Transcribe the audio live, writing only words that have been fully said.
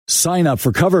Sign up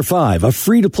for Cover 5, a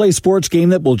free-to-play sports game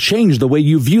that will change the way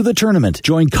you view the tournament.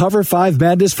 Join Cover 5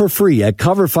 Madness for free at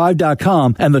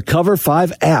cover5.com and the Cover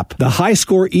 5 app. The high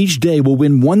score each day will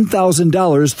win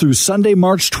 $1,000 through Sunday,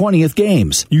 March 20th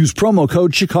games. Use promo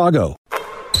code Chicago.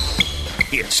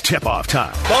 It's tip-off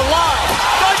time. The line,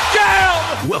 the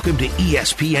jam! Welcome to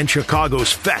ESPN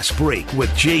Chicago's Fast Break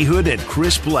with Jay Hood and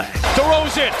Chris Black.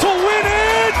 Throws it to win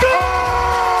it! Goal!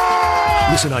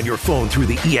 Listen on your phone through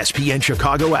the ESPN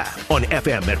Chicago app, on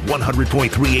FM at 100.3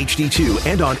 HD2,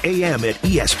 and on AM at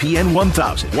ESPN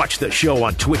 1000. Watch the show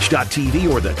on twitch.tv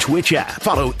or the Twitch app.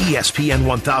 Follow ESPN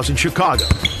 1000 Chicago.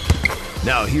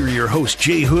 Now here are your hosts,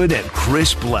 Jay Hood and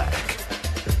Chris Black.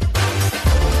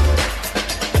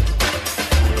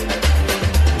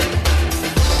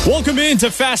 Welcome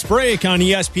into Fast Break on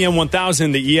ESPN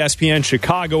 1000, the ESPN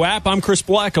Chicago app. I'm Chris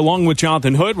Black along with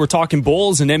Jonathan Hood. We're talking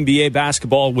Bulls and NBA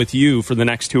basketball with you for the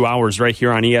next 2 hours right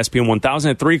here on ESPN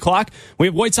 1000 at 3 o'clock. We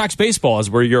have White Sox baseball as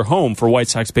we're your home for White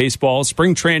Sox baseball.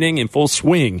 Spring training in full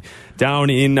swing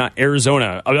down in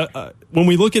Arizona. When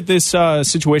we look at this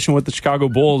situation with the Chicago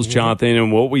Bulls, Jonathan,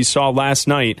 and what we saw last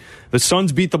night, the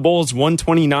Suns beat the Bulls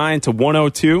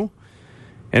 129-102,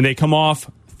 and they come off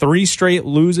 3 straight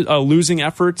losing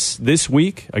efforts this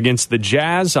week against the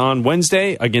Jazz on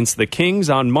Wednesday, against the Kings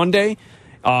on Monday.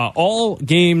 All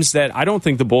games that I don't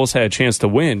think the Bulls had a chance to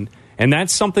win. And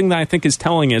that's something that I think is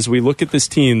telling as we look at this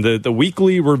team, the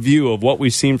weekly review of what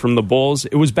we've seen from the Bulls.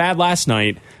 It was bad last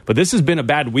night, but this has been a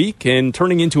bad week and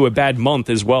turning into a bad month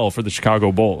as well for the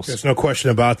Chicago Bulls. There's no question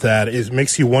about that. It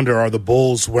makes you wonder, are the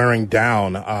Bulls wearing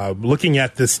down? Looking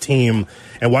at this team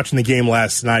and watching the game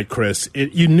last night, Chris,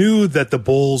 you knew that the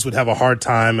Bulls would have a hard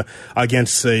time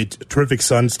against a terrific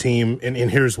Suns team, and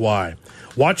here's why.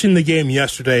 Watching the game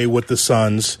yesterday with the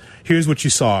Suns, here's what you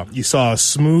saw. You saw a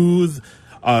smooth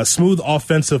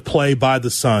offensive play by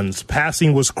the Suns.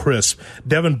 Passing was crisp.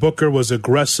 Devin Booker was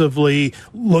aggressively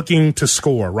looking to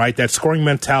score, right? That scoring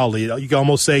mentality. You can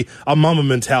almost say a mama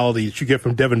mentality that you get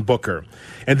from Devin Booker.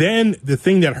 And then the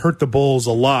thing that hurt the Bulls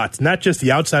a lot, not just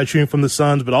the outside shooting from the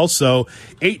Suns, but also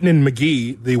Ayton and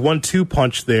McGee, the 1-2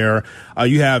 punch there.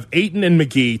 You have Ayton and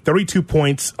McGee, 32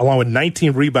 points, along with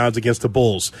 19 rebounds against the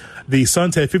Bulls. The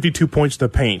Suns had 52 points in the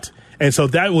paint. And so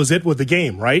that was it with the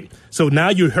game, right? So now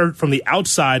you hurt from the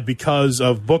outside because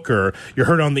of Booker. You're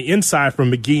hurt on the inside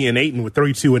from McGee and Ayton with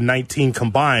 32 and 19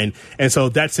 combined. And so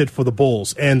that's it for the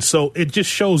Bulls. And so it just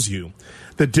shows you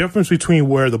the difference between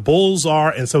where the Bulls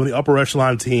are and some of the upper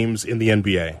echelon teams in the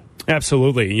NBA.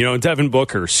 Absolutely. You know, Devin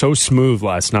Booker, so smooth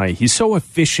last night. He's so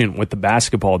efficient with the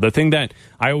basketball. The thing that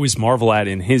I always marvel at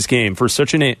in his game, for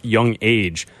such a young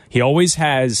age, he always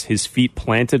has his feet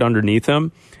planted underneath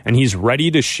him, and he's ready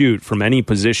to shoot from any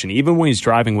position, even when he's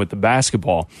driving with the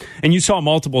basketball. And you saw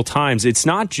multiple times, it's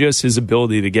not just his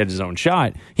ability to get his own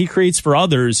shot. He creates for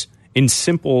others in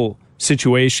simple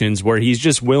situations where he's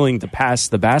just willing to pass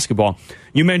the basketball.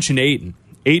 You mentioned Ayton.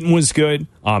 Ayton was good.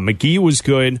 McGee was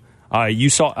good. You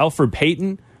saw Elfrid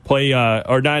Payton play,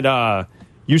 Elfrid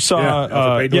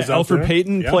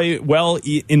Payton play well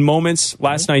in moments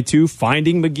last night too,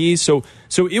 finding McGee. So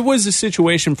it was a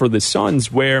situation for the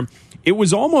Suns where it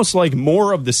was almost like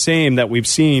more of the same that we've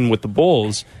seen with the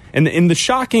Bulls. And the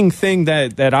shocking thing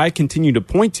that I continue to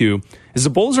point to is the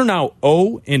Bulls are now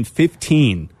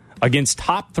 0-15 against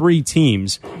top 3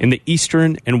 teams in the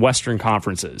Eastern and Western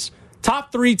conferences.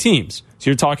 Top 3 teams. So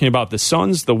you're talking about the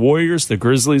Suns, the Warriors, the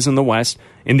Grizzlies in the West.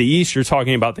 In the East, you're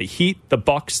talking about the Heat, the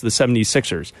Bucks, the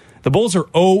 76ers. The Bulls are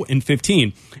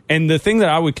 0-15. And the thing that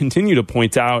I would continue to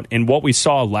point out, and what we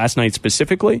saw last night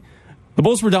specifically, the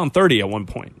Bulls were down 30 at one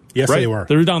point. Yes, right? They were.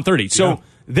 They were down 30. So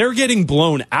they're getting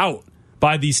blown out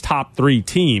by these top 3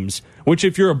 teams, which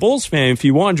if you're a Bulls fan, if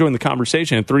you want to join the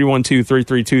conversation at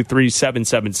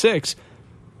 312-332-3776,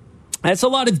 that's a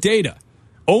lot of data.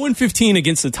 0-15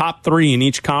 against the top 3 in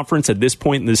each conference at this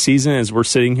point in the season as we're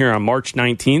sitting here on March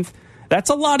 19th.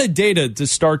 That's a lot of data to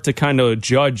start to kind of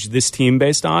judge this team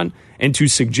based on and to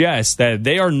suggest that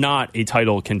they are not a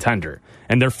title contender.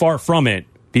 And they're far from it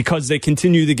because they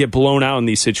continue to get blown out in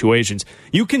these situations.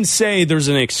 You can say there's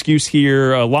an excuse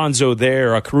here, Alonzo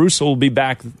there, Caruso will be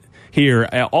back here.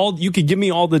 You could give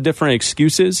me all the different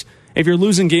excuses. If you're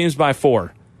losing games by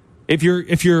 4,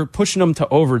 if you're pushing them to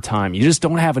overtime, you just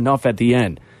don't have enough at the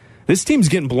end. This team's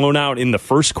getting blown out in the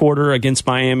first quarter against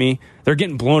Miami. They're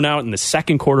getting blown out in the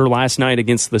second quarter last night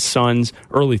against the Suns,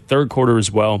 early third quarter as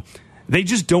well. They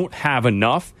just don't have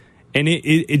enough. And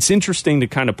it's interesting to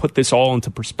kind of put this all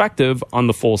into perspective on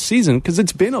the full season because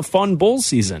it's been a fun Bulls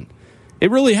season.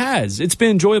 It really has. It's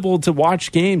been enjoyable to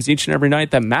watch games each and every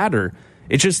night that matter.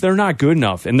 It's just they're not good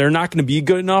enough, and they're not going to be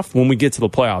good enough when we get to the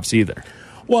playoffs either.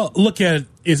 Well, look at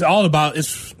it's all about,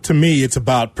 to me, it's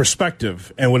about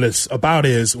perspective. And what it's about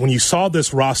is when you saw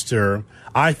this roster,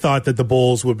 I thought that the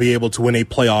Bulls would be able to win a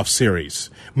playoff series,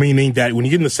 meaning that when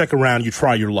you get in the second round, you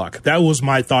try your luck. That was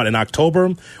my thought in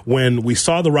October when we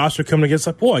saw the roster coming against,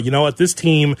 like, boy, you know what? This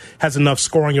team has enough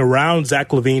scoring around Zach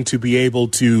LaVine to be able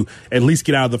to at least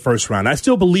get out of the first round. I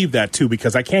still believe that, too,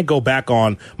 because I can't go back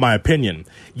on my opinion.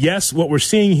 Yes, what we're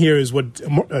seeing here is what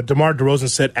DeMar DeRozan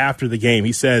said after the game.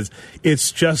 He says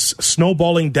it's just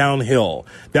snowballing downhill.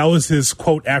 That was his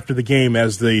quote after the game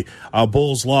as the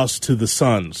Bulls lost to the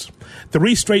Suns.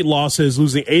 3 straight losses,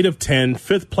 losing 8 of 10,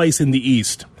 5th place in the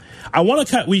East.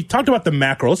 We talked about the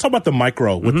macro. Let's talk about the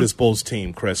micro with this Bulls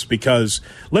team, Chris, because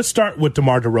let's start with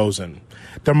DeMar DeRozan.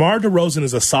 DeMar DeRozan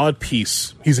is a solid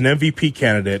piece. He's an MVP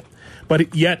candidate,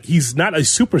 but yet he's not a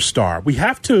superstar. We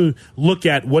have to look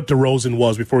at what DeRozan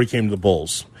was before he came to the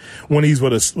Bulls. When he's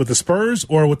with the Spurs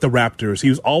or with the Raptors, he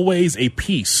was always a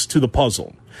piece to the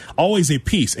puzzle. Always a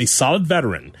piece, a solid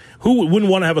veteran. Who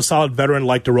wouldn't want to have a solid veteran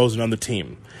like DeRozan on the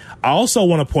team? I also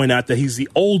want to point out that he's the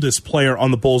oldest player on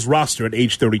the Bulls roster at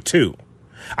age 32.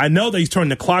 I know that he's turning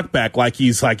the clock back like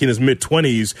he's like in his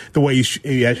mid-20s, the way he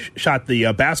shot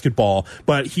the basketball,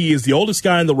 but he is the oldest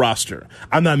guy on the roster.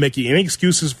 I'm not making any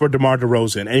excuses for DeMar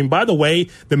DeRozan. And by the way,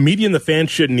 the media and the fans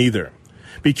shouldn't either.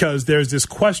 Because there's this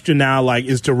question now, like,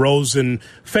 is DeRozan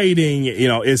fading? You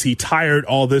know, is he tired?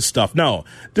 All this stuff. No,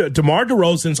 DeMar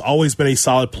DeRozan's always been a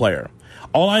solid player.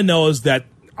 All I know is that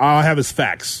I have his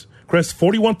facts. Chris,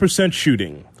 41%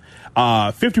 shooting,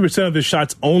 50% of his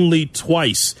shots only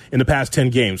twice in the past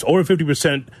 10 games, over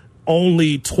 50%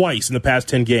 only twice in the past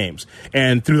 10 games.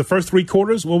 And through the first 3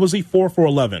 quarters, what was he? 4 for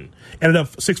 11. Ended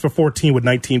up 6 for 14 with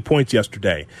 19 points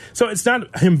yesterday. So it's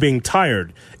not him being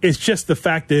tired. It's just the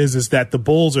fact is that the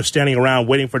Bulls are standing around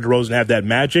waiting for DeRozan to have that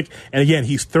magic. And again,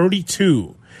 he's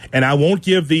 32. And I won't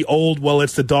give the old, well,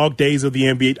 it's the dog days of the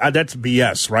NBA. That's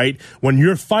BS, right? When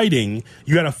you're fighting,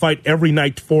 you got to fight every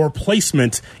night for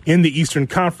placement in the Eastern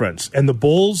Conference. And the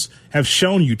Bulls have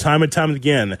shown you time and time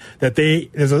again that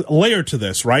there's a layer to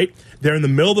this, right? They're in the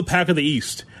middle of the pack of the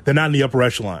East. They're not in the upper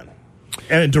echelon.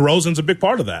 And DeRozan's a big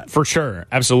part of that. For sure.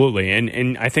 Absolutely.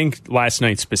 And I think last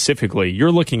night specifically,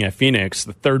 you're looking at Phoenix,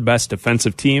 the 3rd best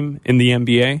defensive team in the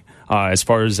NBA. As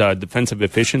far as defensive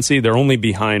efficiency, they're only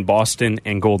behind Boston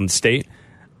and Golden State.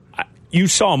 You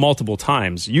saw multiple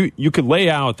times. You could lay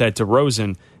out that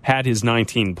DeRozan had his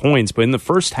 19 points, but in the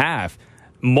first half,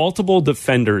 multiple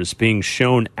defenders being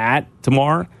shown at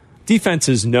DeMar.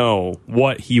 Defenses know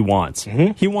what he wants.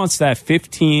 Mm-hmm. He wants that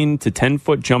 15 to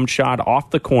 10-foot jump shot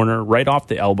off the corner, right off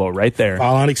the elbow, right there.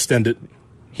 Foul on extended.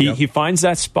 He finds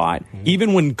that spot. Mm-hmm.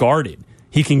 Even when guarded,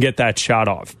 he can get that shot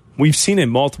off. We've seen it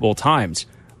multiple times.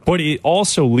 But it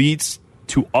also leads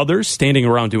to others standing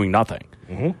around doing nothing.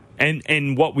 Mm-hmm.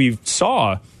 And what we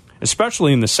saw,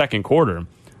 especially in the second quarter,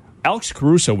 Alex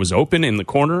Caruso was open in the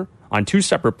corner on 2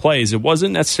 separate plays. It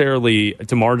wasn't necessarily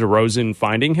DeMar DeRozan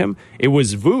finding him. It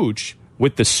was Vooch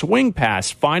with the swing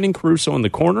pass finding Caruso in the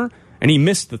corner, and he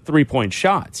missed the 3-point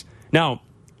shots. Now,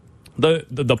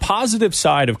 the positive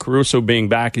side of Caruso being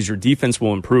back is your defense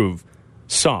will improve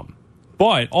some.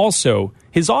 But also,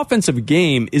 his offensive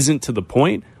game isn't to the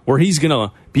point where he's going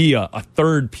to be a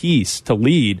third piece to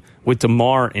lead with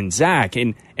DeMar and Zach.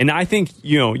 And I think,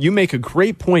 you make a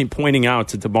great point pointing out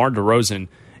to DeMar DeRozan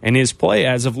and his play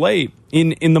as of late.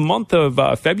 In the month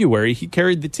of February, he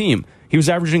carried the team. He was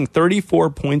averaging 34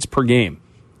 points per game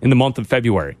in the month of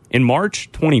February. In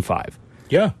March, 25.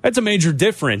 Yeah. That's a major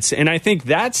difference. And I think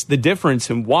that's the difference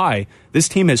in why this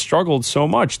team has struggled so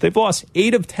much. They've lost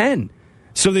 8 of 10.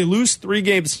 So they lose 3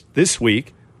 games this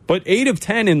week, but 8 of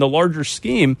 10 in the larger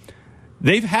scheme,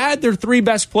 they've had their 3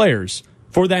 best players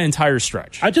for that entire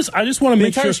stretch. I just want to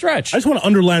make sure. Stretch. I just want to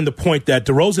underline the point that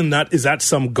DeRozan is not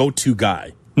some go-to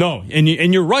guy. No, and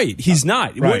you're right. He's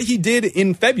not. Right. What he did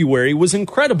in February was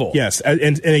incredible. Yes,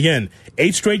 and again,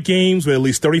 8 straight games with at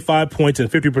least 35 points and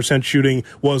 50% shooting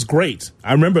was great.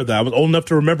 I remember that. I was old enough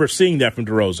to remember seeing that from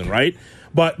DeRozan, right?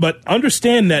 But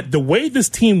understand that the way this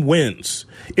team wins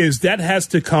is that has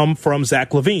to come from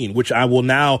Zach LaVine, which I will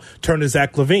now turn to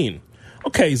Zach LaVine.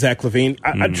 Okay, Zach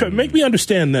LaVine, make me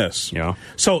understand this. Yeah.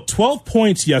 So 12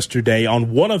 points yesterday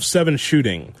on 1 of 7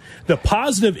 shooting. The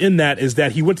positive in that is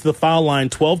that he went to the foul line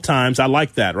 12 times. I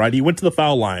like that, right? He went to the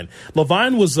foul line.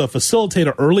 LaVine was a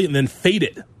facilitator early and then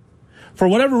faded. For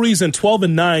whatever reason, 12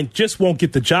 and 9 just won't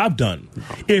get the job done.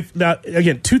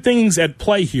 Again, 2 things at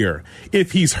play here.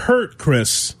 If he's hurt,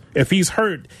 Chris,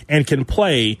 and can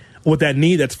play with that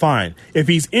knee, that's fine. If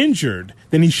he's injured,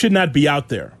 then he should not be out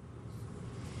there.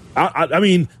 I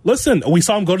mean, listen, we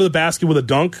saw him go to the basket with a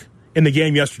dunk in the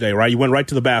game yesterday, right? You went right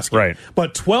to the basket. Right.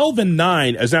 But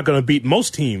 12-9 is not going to beat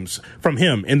most teams from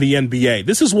him in the NBA.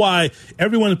 This is why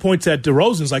everyone points at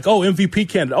DeRozan's like, oh, MVP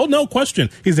candidate. Oh, no question,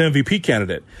 he's an MVP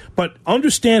candidate. But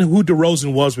understand who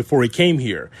DeRozan was before he came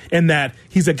here, and that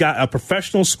he's a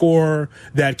professional scorer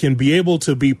that can be able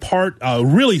to be a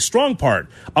really strong part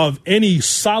of any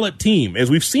solid team, as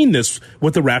we've seen this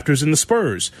with the Raptors and the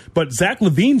Spurs. But Zach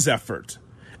LaVine's effort,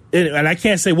 and I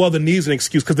can't say, well, the knee's an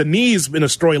excuse, because the knee's been a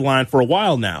storyline for a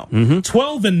while now.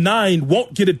 12-9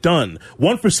 won't get it done.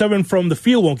 1 for 7 from the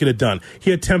field won't get it done.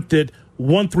 He attempted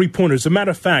 1 3-pointer. As a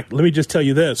matter of fact, let me just tell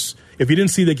you this. If you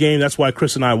didn't see the game, that's why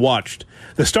Chris and I watched.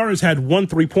 The starters had 1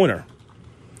 3-pointer.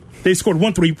 They scored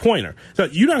 1 3-pointer. So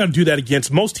you're not going to do that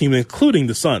against most teams, including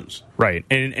the Suns. Right.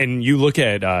 And you look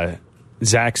at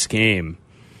Zach's game.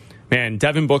 Man,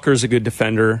 Devin Booker's a good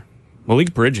defender.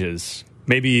 Malik Bridges,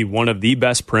 maybe one of the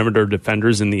best perimeter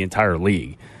defenders in the entire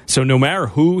league. So no matter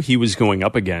who he was going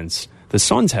up against, the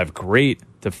Suns have great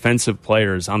defensive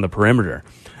players on the perimeter.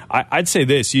 I'd say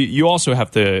this. You also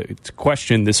have to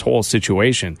question this whole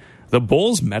situation. The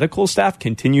Bulls' medical staff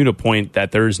continue to point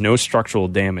that there is no structural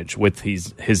damage with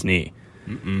his knee.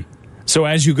 So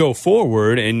as you go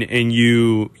forward and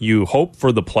you hope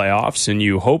for the playoffs and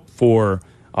you hope for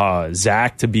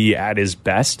Zach to be at his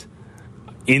best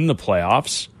in the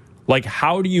playoffs, like,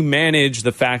 how do you manage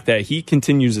the fact that he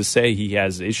continues to say he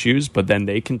has issues, but then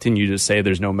they continue to say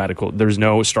there's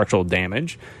no structural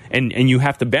damage, and you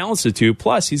have to balance the two.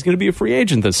 Plus, he's going to be a free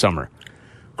agent this summer.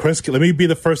 Chris, let me be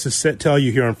the first to tell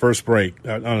you here on Fast Break.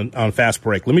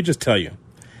 Let me just tell you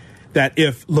that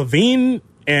if LaVine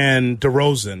and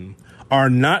DeRozan are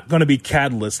not going to be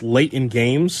catalysts late in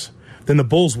games, then the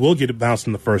Bulls will get bounced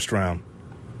in the first round.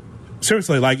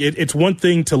 Seriously, like, it's one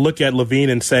thing to look at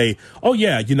LaVine and say, oh,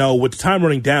 yeah, with the time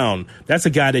running down, that's a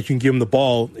guy that you can give him the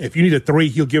ball. If you need a 3,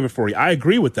 he'll give it for you. I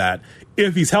agree with that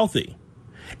if he's healthy.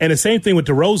 And the same thing with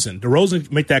DeRozan.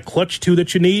 DeRozan make that clutch 2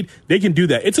 that you need. They can do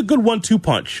that. It's a good 1-2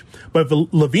 punch. But if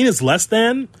LaVine is less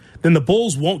than, then the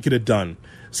Bulls won't get it done.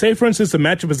 Say, for instance, the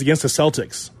matchup is against the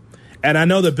Celtics. And I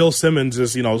know that Bill Simmons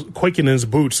is, quaking in his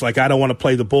boots, like, I don't want to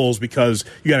play the Bulls because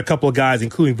you got a couple of guys,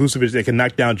 including Vucevic, that can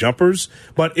knock down jumpers.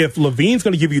 But if LaVine's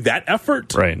going to give you that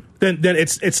effort, right, then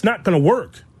it's not going to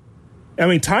work. I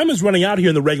mean, time is running out here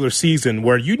in the regular season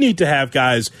where you need to have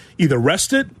guys either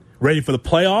rested, ready for the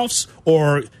playoffs,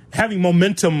 or having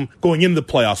momentum going into the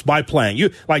playoffs by playing.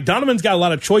 Donovan's got a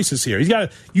lot of choices here. You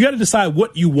got to decide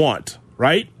what you want,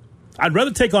 right? I'd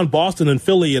rather take on Boston than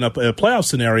Philly in a playoff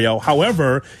scenario.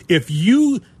 However, if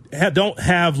you don't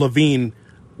have LaVine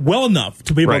well enough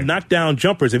to be able to knock down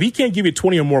jumpers, if he can't give you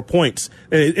 20 or more points,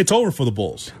 it's over for the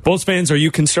Bulls. Bulls fans, are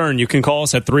you concerned? You can call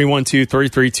us at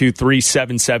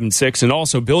 312-332-3776. And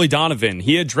also, Billy Donovan,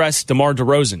 he addressed DeMar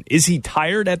DeRozan. Is he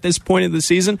tired at this point of the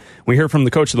season? We hear from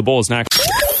the coach of the Bulls next.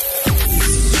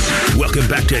 Welcome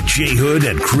back to Jay Hood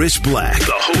and Chris Black,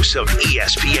 the hosts of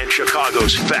ESPN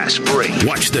Chicago's Fast Break.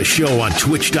 Watch the show on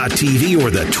twitch.tv or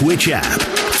the Twitch app.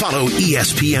 Follow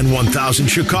ESPN 1000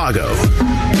 Chicago.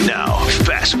 Now,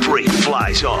 Fast Break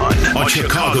flies on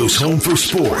Chicago's home for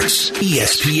sports,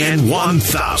 ESPN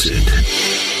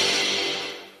 1000.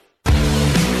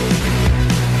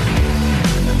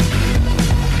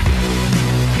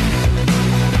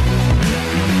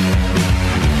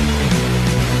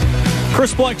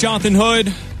 Chris Black, Jonathan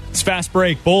Hood. It's Fast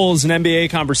Break. Bulls and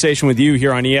NBA conversation with you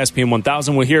here on ESPN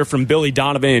 1000. We'll hear from Billy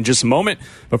Donovan in just a moment.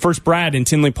 But first, Brad in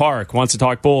Tinley Park wants to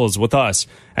talk Bulls with us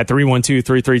at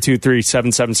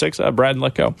 312-332-3776. Brad,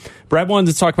 let go. Brad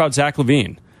wanted to talk about Zach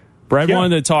LaVine. Brad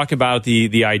wanted to talk about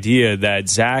the idea that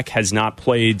Zach has not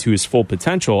played to his full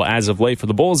potential as of late for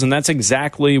the Bulls, and that's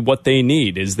exactly what they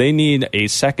need, is they need a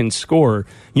second scorer.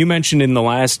 You mentioned in the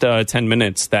last 10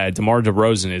 minutes that DeMar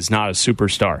DeRozan is not a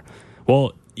superstar.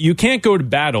 Well, you can't go to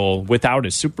battle without a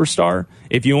superstar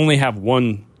if you only have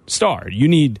one star. You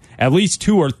need at least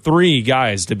 2 or 3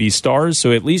 guys to be stars,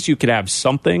 so at least you could have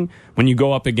something when you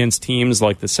go up against teams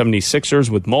like the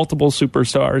 76ers with multiple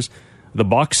superstars, the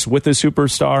Bucks with a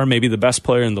superstar, maybe the best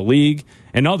player in the league,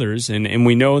 and others. And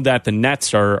we know that the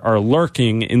Nets are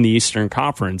lurking in the Eastern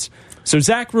Conference. So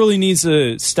Zach really needs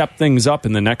to step things up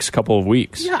in the next couple of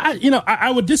weeks. Yeah,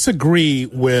 I would disagree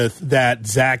with that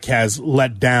Zach has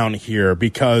let down here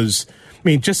because,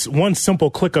 just one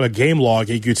simple click on a game log,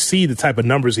 you could see the type of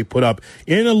numbers he put up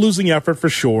in a losing effort for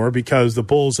sure, because the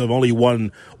Bulls have only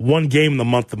won one game in the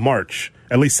month of March.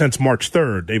 At least since March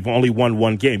 3rd, they've only won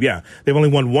one game. Yeah, they've only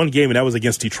won one game, and that was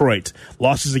against Detroit.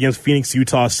 Losses against Phoenix,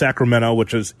 Utah, Sacramento,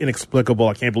 which is inexplicable.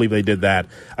 I can't believe they did that.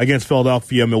 Against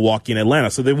Philadelphia, Milwaukee, and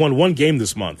Atlanta. So they won one game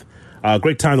this month.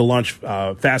 Great time to launch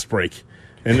Fast Break.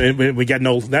 And we got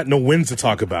no wins to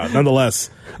talk about. Nonetheless,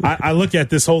 I look at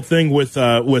this whole thing with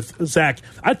Zach.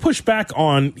 I'd push back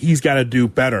on he's got to do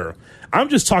better. I'm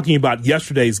just talking about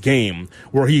yesterday's game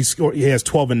where he has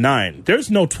 12-9. There's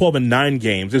no 12-9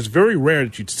 games. It's very rare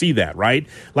that you'd see that, right?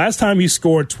 Last time he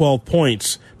scored 12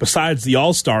 points, besides the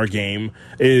All-Star game,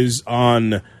 is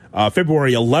on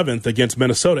February 11th against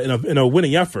Minnesota in a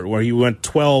winning effort where he went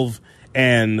 12-8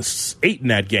 in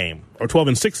that game, or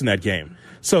 12-6 in that game.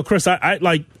 So, Chris,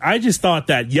 I just thought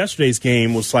that yesterday's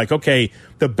game was like, okay,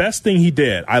 the best thing he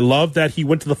did. I love that he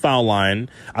went to the foul line.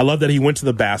 I love that he went to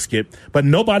the basket, but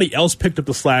nobody else picked up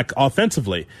the slack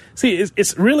offensively. See,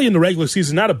 it's really in the regular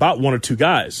season not about one or two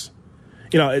guys.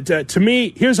 You know, to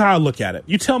me, here's how I look at it.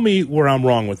 You tell me where I'm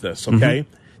wrong with this, okay?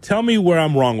 Mm-hmm. Tell me where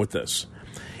I'm wrong with this.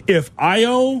 If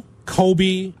Ayo,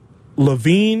 Kobe,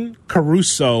 Levine,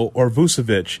 Caruso, or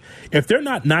Vucevic, if they're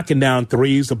not knocking down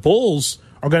threes, the Bulls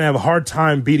are going to have a hard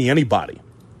time beating anybody.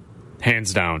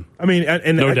 Hands down. I mean,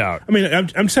 no doubt. I mean,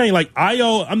 I'm saying like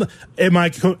Ayo.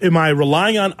 Am I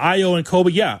relying on Ayo and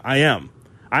Kobe? Yeah, I am.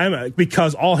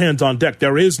 Because all hands on deck.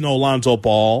 There is no Lonzo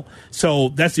Ball, so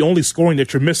that's the only scoring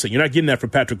that you're missing. You're not getting that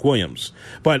from Patrick Williams.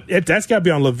 But that's got to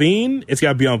be on Levine. It's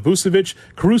got to be on Vucevic.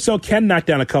 Caruso can knock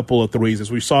down a couple of threes,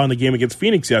 as we saw in the game against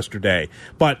Phoenix yesterday.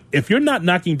 But if you're not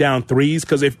knocking down threes,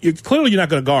 because clearly you're not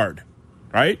going to guard.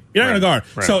 Right? You're not going to guard.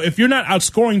 Right. So if you're not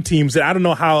outscoring teams, then I don't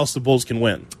know how else the Bulls can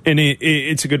win. And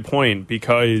it's a good point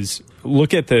because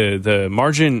look at the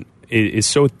margin is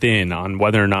so thin on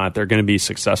whether or not they're going to be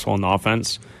successful in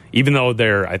offense. Even though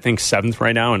they're, I think, 7th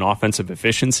right now in offensive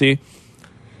efficiency,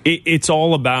 it's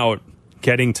all about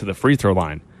getting to the free throw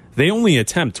line. They only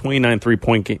attempt 29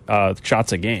 3-point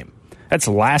shots a game. That's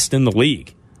last in the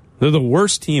league. They're the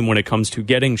worst team when it comes to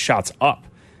getting shots up.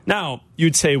 Now,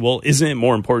 you'd say, well, isn't it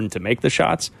more important to make the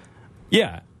shots?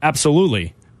 Yeah,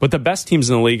 absolutely. But the best teams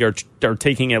in the league are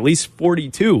taking at least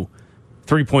 42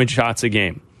 3-point shots a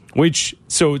game. Which,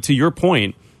 so to your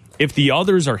point, if the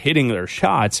others are hitting their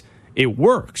shots, it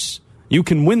works. You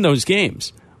can win those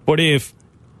games. But if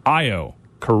Ayo,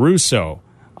 Caruso,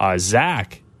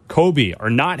 Zach, Kobe are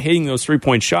not hitting those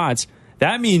 3-point shots,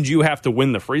 that means you have to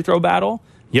win the free throw battle.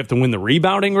 You have to win the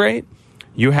rebounding rate.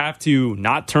 You have to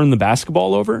not turn the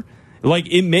basketball over. Like,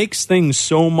 it makes things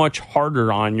so much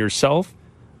harder on yourself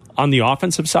on the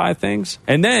offensive side of things.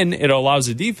 And then it allows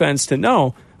the defense to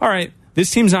know, all right,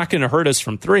 this team's not going to hurt us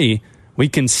from 3. We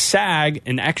can sag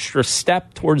an extra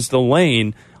step towards the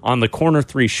lane on the corner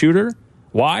 3 shooter.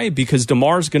 Why? Because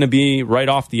DeMar's going to be right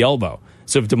off the elbow.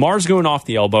 So if DeMar's going off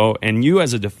the elbow and you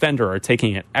as a defender are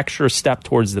taking an extra step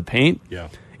towards the paint,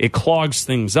 it clogs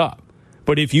things up.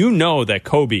 But if you know that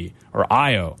Kobe or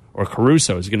Ayo or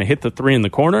Caruso is going to hit the 3 in the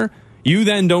corner, you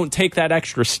then don't take that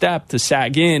extra step to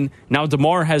sag in. Now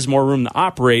DeMar has more room to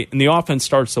operate, and the offense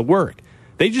starts to work.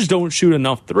 They just don't shoot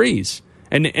enough threes.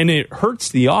 And it hurts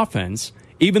the offense.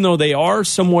 Even though they are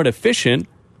somewhat efficient,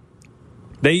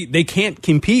 they can't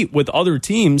compete with other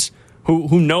teams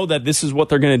who know that this is what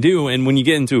they're going to do. And when you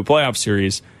get into a playoff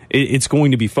series, it's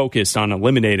going to be focused on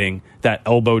eliminating that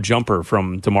elbow jumper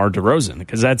from DeMar DeRozan,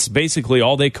 because that's basically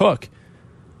all they cook.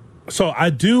 So I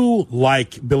do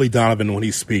like Billy Donovan when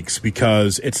he speaks,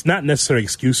 because it's not necessarily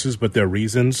excuses, but they're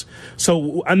reasons.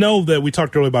 So I know that we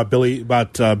talked earlier about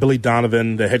Billy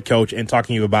Donovan, the head coach, and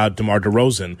talking about DeMar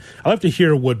DeRozan. I'd love to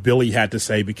hear what Billy had to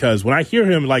say, because when I hear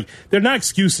him, like, they're not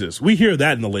excuses. We hear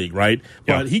that in the league, right?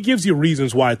 Yeah. But he gives you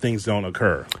reasons why things don't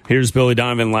occur. Here's Billy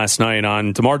Donovan last night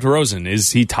on DeMar DeRozan.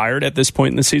 Is he tired at this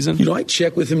point in the season? You know, I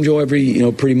check with him, Joe,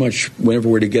 pretty much whenever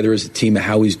we're together as a team,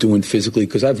 how he's doing physically,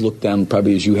 because I've looked down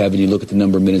probably as you have, and you look at the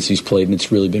number of minutes he's played, and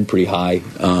it's really been pretty high.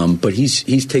 But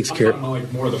he's takes care.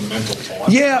 Like more the mental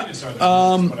part. Yeah,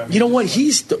 you know what?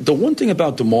 He's the one thing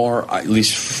about DeMar, at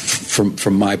least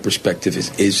from my perspective,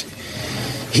 is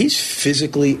he's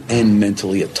physically and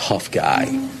mentally a tough guy.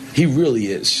 He really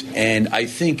is, and I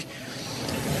think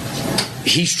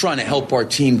he's trying to help our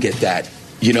team get that.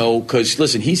 You know, because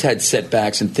listen, he's had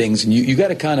setbacks and things, and you got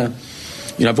to kind of.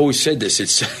 You know, I've always said this.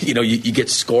 It's, you know, you get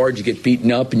scarred, you get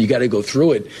beaten up, and you got to go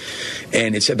through it.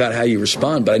 And it's about how you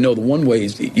respond. But I know the one way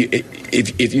is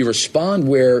if you respond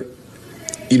where,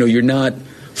 you know, you're not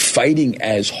fighting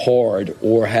as hard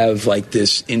or have like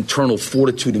this internal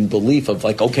fortitude and belief of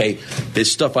like, okay,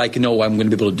 there's stuff I can know I'm going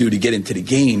to be able to do to get into the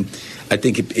game. I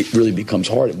think it really becomes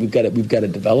hard. We've got to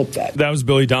develop that. That was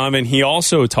Billy Donovan. He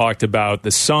also talked about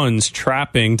the Suns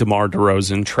trapping DeMar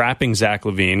DeRozan, trapping Zach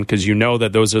LaVine, because you know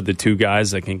that those are the two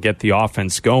guys that can get the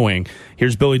offense going.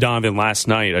 Here's Billy Donovan last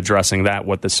night addressing that,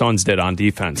 what the Suns did on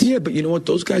defense. Yeah, but you know what?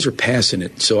 Those guys are passing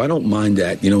it, so I don't mind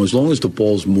that. As long as the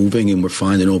ball's moving and we're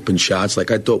finding open shots,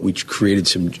 like I thought we created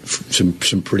some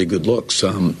pretty good looks.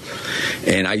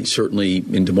 And I certainly,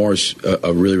 and DeMar's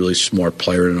a really, really smart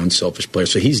player and an unselfish player,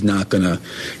 so he's not going to,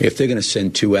 if they're going to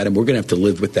send two at him, we're going to have to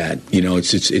live with that.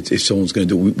 It's if someone's going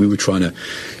to do, we were trying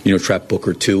to, trap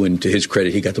Booker too, and to his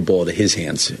credit, he got the ball out of his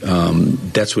hands.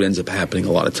 That's what ends up happening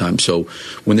a lot of times. So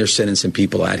when they're sending some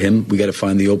people at him, we got to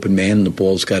find the open man, and the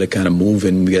ball's got to kind of move,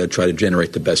 and we got to try to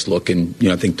generate the best look. And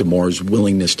I think DeMar's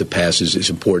willingness to pass is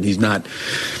important.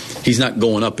 He's not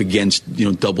going up against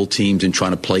double teams and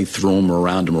trying to play through him or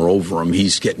around him or over him.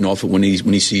 He's getting off it when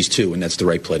he sees two, and that's the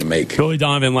right play to make. Billy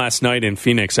Donovan last night in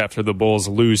Phoenix after the Bulls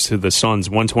lose to the Suns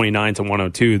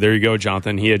 129-102. There you go,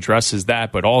 Jonathan. He addresses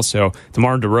that, but also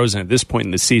DeMar DeRozan at this point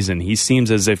in the season, he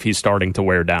seems as if he's starting to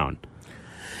wear down.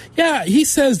 Yeah, he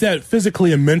says that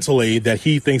physically and mentally that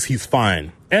he thinks he's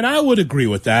fine. And I would agree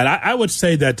with that. I would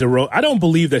say that I don't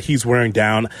believe that he's wearing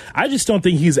down. I just don't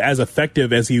think he's as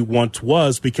effective as he once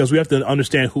was, because we have to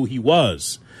understand who he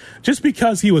was. Just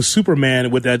because he was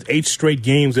Superman with that 8 straight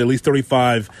games, at least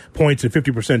 35 points and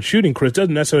 50% shooting, Chris,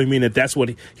 doesn't necessarily mean that that's what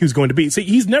he was going to be. See,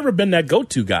 he's never been that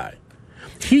go-to guy.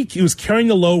 He was carrying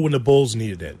the load when the Bulls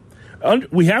needed it.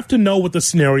 We have to know what the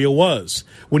scenario was.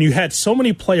 When you had so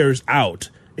many players out,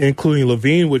 including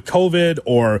LaVine with COVID,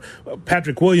 or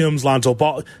Patrick Williams, Lonzo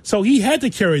Ball. So he had to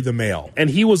carry the mail, and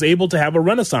he was able to have a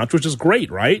renaissance, which is great,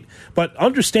 right? But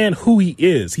understand who he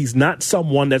is. He's not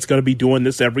someone that's going to be doing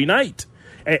this every night.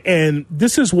 And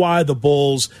this is why the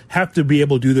Bulls have to be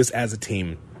able to do this as a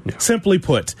team. Yeah. Simply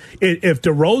put, if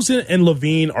DeRozan and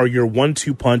LaVine are your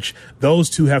 1-2 punch, those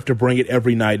two have to bring it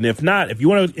every night. And if not, if you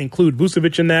want to include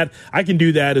Vucevic in that, I can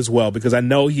do that as well, because I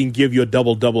know he can give you a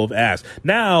double-double of ass.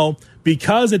 Now,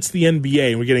 because it's the NBA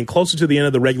and we're getting closer to the end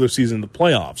of the regular season and the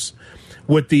playoffs,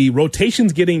 with the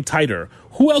rotations getting tighter,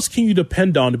 who else can you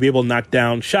depend on to be able to knock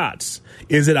down shots?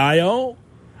 Is it Io?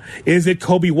 Is it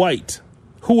Kobe White?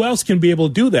 Who else can be able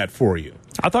to do that for you?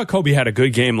 I thought Kobe had a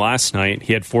good game last night.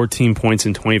 He had 14 points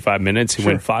in 25 minutes. He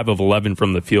went 5 of 11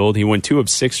 from the field. He went 2 of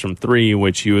 6 from 3,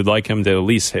 which you would like him to at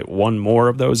least hit one more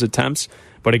of those attempts.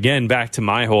 But again, back to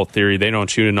my whole theory, they don't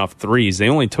shoot enough threes. They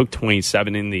only took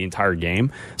 27 in the entire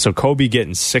game. So Kobe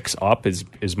getting 6 up is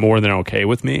more than okay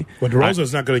with me. Well,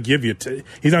 DeRozan's not going to give you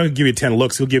he's not going to give you 10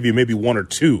 looks. He'll give you maybe 1 or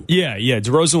 2. Yeah.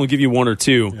 DeRozan will give you 1 or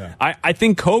 2. Yeah. I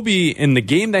think Kobe, in the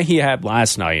game that he had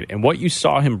last night and what you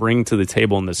saw him bring to the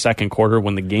table in the second quarter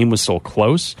when the game was so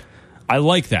close, I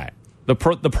like that. The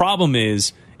problem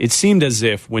is, it seemed as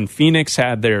if when Phoenix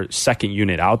had their second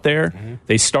unit out there,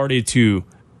 they started to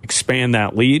expand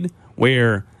that lead,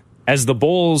 where as the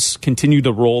Bulls continue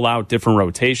to roll out different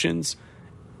rotations,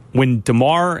 when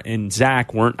DeMar and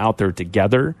Zach weren't out there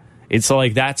together, it's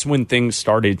like that's when things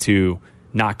started to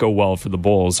not go well for the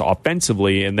Bulls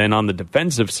offensively. And then on the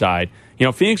defensive side,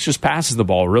 Phoenix just passes the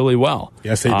ball really well.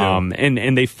 Yes, they do.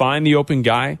 And they find the open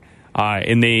guy,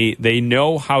 and they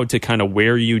know how to kind of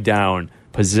wear you down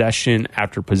possession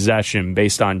after possession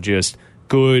based on just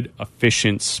good,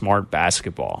 efficient, smart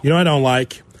basketball. I don't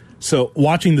like? So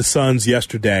watching the Suns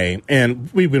yesterday,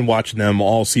 and we've been watching them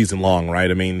all season long, right?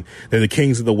 I mean, they're the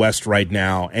kings of the West right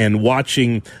now, and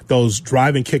watching those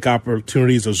drive and kick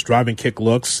opportunities, those drive and kick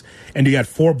looks, and you got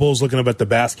 4 Bulls looking up at the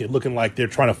basket, looking like they're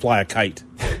trying to fly a kite.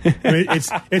 I mean,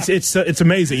 it's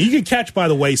amazing. You can catch, by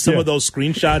the way, some of those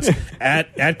screenshots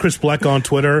at Chris Bleck on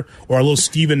Twitter, or a little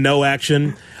Stephen No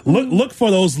action. Look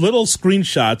for those little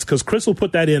screenshots, because Chris will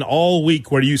put that in all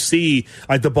week, where you see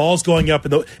like the ball's going up,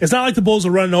 and it's not like the Bulls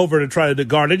are running over to try to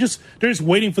guard. They're just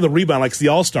waiting for the rebound, like it's the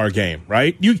All-Star game,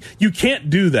 right? You can't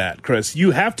do that, Chris.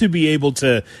 You have to be able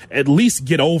to at least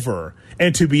get over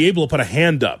and to be able to put a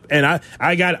hand up. And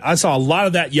I saw a lot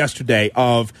of that yesterday.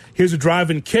 Of here's a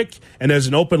drive and kick, and there's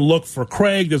an open look for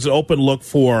Craig. There's an open look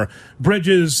for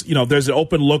Bridges. There's an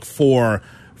open look for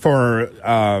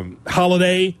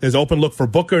Holiday. There's an open look for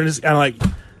Booker,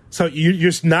 and so you're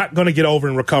just not going to get over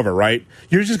and recover, right?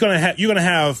 You're just going to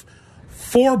have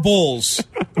 4 Bulls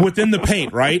within the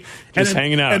paint, right? Just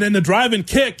hanging out. And then the drive and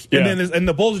kick, and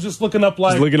the Bulls are just looking up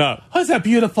like, looking up. Oh, it's a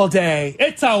beautiful day.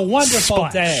 It's a wonderful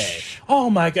Splash. Day. Oh,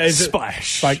 my God.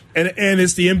 Splash. And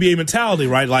it's the NBA mentality,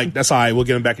 right? Like, that's all right, we'll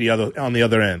get them back on the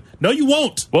other end. No, you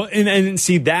won't. Well, and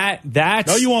see, that's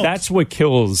no, you won't. That's what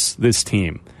kills this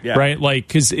team, right? Like,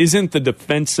 because isn't the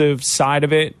defensive side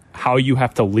of it how you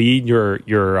have to lead your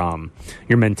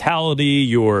mentality,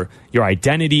 your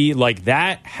identity. Like,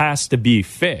 that has to be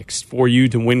fixed for you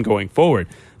to win going forward.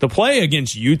 The play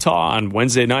against Utah on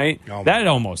Wednesday night, that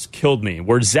almost killed me.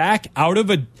 Where Zach, out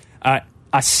of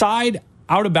a side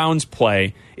out-of-bounds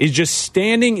play, is just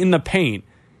standing in the paint.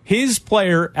 His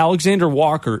player, Alexander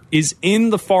Walker, is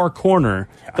in the far corner.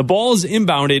 The ball is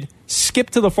inbounded,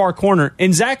 skipped to the far corner,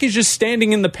 and Zach is just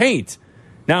standing in the paint.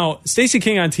 Now, Stacey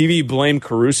King on TV blamed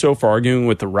Caruso for arguing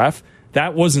with the ref.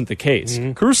 That wasn't the case.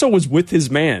 Caruso was with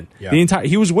his man. Yeah.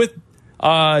 He was with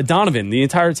Donovan the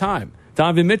entire time.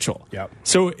 Donovan Mitchell. Yep.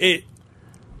 So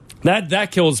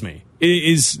that kills me.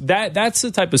 That's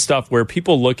the type of stuff where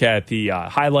people look at the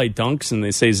highlight dunks and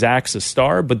they say Zach's a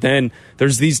star, but then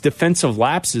there's these defensive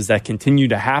lapses that continue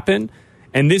to happen.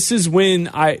 And this is when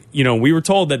we were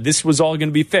told that this was all going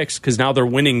to be fixed because now they're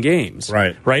winning games.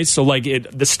 Right. So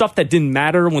the stuff that didn't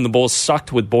matter when the Bulls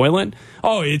sucked with Boylen,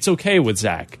 it's okay with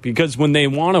Zach because when they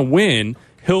want to win,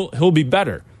 he'll be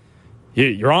better.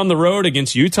 You're on the road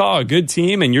against Utah, a good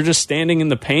team, and you're just standing in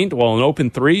the paint while an open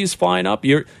three is flying up.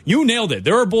 You nailed it.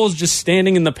 There are Bulls just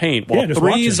standing in the paint while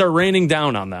threes are raining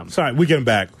down on them. Sorry, we get him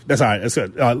back. That's all right. That's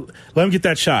good. Let him get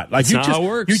that shot. That's not how it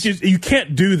works. You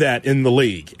can't do that in the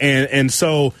league. And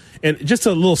just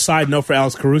a little side note for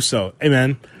Alex Caruso. Hey,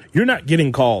 man, you're not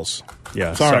getting calls.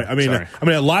 Yeah. Sorry. I mean,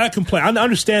 a lot of complaint. I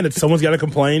understand that someone's got to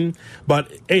complain,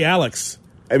 but hey, Alex,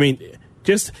 and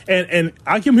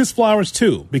I give him his flowers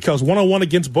too because one-on-one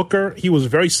against Booker, he was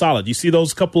very solid. You see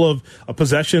those couple of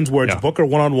possessions where it's Booker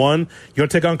one-on-one. You're going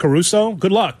to take on Caruso.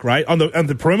 Good luck, right? On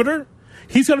the perimeter,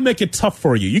 he's going to make it tough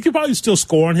for you. You can probably still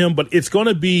score on him, but it's going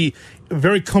to be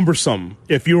very cumbersome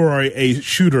if you are a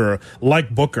shooter like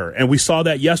Booker. And we saw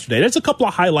that yesterday. There's a couple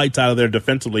of highlights out of there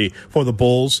defensively for the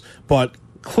Bulls, but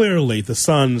clearly the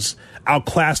Suns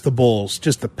outclassed the Bulls.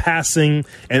 Just the passing,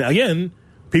 and again,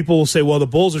 people will say, well, the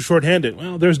Bulls are shorthanded.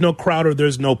 Well, there's no Crowder,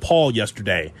 there's no Paul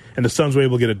yesterday, and the Suns were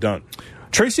able to get it done.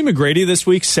 Tracy McGrady this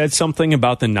week said something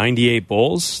about the 98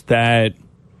 Bulls that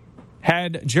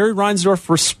had Jerry Reinsdorf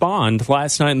respond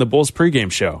last night in the Bulls pregame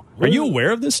show. Are you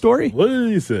aware of this story? What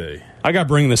did he say? I got to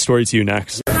bring this story to you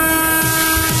next.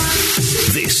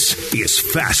 This is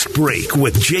Fast Break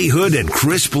with Jay Hood and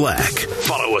Chris Black.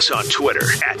 Follow us on Twitter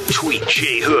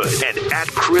 @TweetJayHood and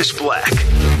 @ChrisBlack.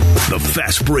 The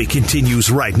Fast Break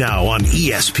continues right now on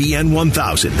ESPN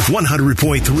 1000,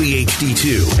 100.3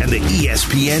 HD2, and the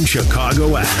ESPN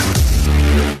Chicago app.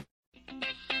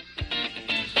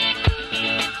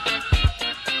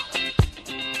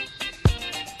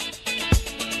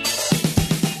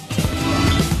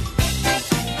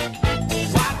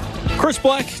 Chris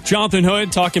Black, Jonathan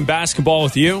Hood, talking basketball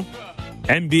with you.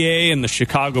 NBA and the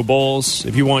Chicago Bulls.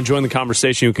 If you want to join the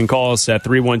conversation, you can call us at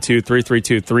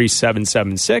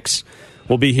 312-332-3776.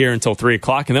 We'll be here until 3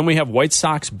 o'clock. And then we have White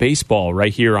Sox baseball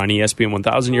right here on ESPN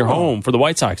 1000. You're home for the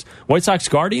White Sox. White Sox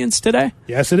Guardians today?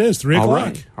 Yes, it is. 3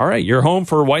 o'clock. All right. You're home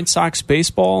for White Sox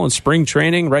baseball and spring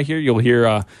training. Right here, you'll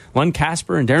hear Len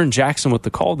Casper and Darren Jackson with the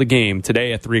call of the game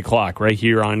today at 3 o'clock right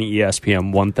here on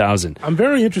ESPN 1000. I'm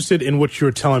very interested in what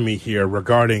you're telling me here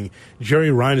regarding Jerry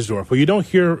Reinsdorf, who you don't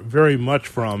hear very much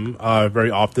from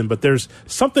very often, but there's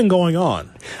something going on.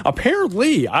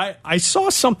 Apparently, I saw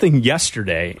something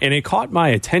yesterday, and it caught my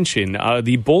attention.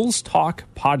 The Bulls Talk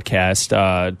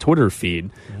podcast Twitter feed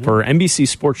for NBC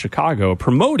Sports Chicago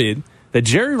promoted that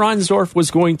Jerry Reinsdorf was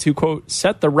going to, quote,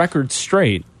 set the record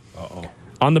straight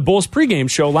on the Bulls pregame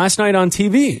show last night on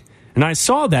TV. And I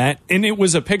saw that, and it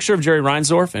was a picture of Jerry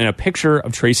Reinsdorf and a picture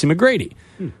of Tracy McGrady.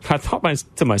 I thought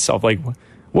to myself, like,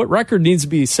 what record needs to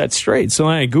be set straight? So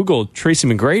then I Googled Tracy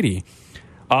McGrady.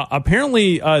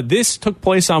 Apparently, this took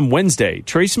place on Wednesday.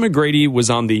 Tracy McGrady was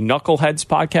on the Knuckleheads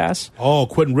podcast. Oh,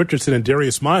 Quentin Richardson and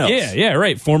Darius Miles. Yeah,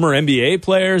 right. Former NBA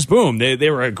players. Boom. They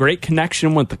were a great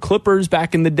connection with the Clippers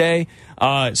back in the day.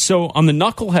 So on the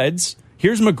Knuckleheads,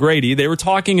 here's McGrady. They were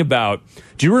talking about,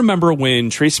 do you remember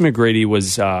when Tracy McGrady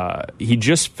was, he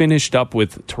just finished up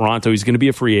with Toronto. He's going to be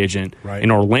a free agent. Right.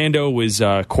 And Orlando was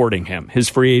courting him. His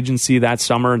free agency that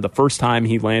summer, the first time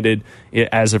he landed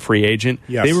as a free agent.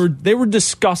 Yes. They were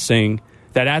discussing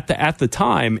that at the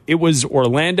time, it was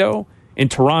Orlando and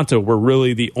Toronto were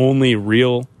really the only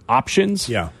real options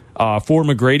for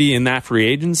McGrady in that free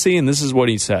agency. And this is what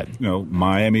he said. You know,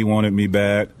 Miami wanted me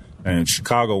bad. And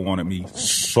Chicago wanted me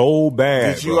so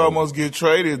bad. Did you almost get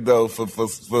traded, though, for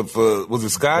was it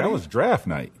Scotty? That was draft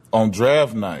night. On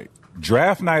draft night.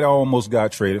 Draft night, I almost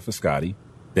got traded for Scotty.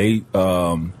 They,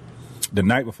 the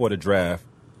night before the draft,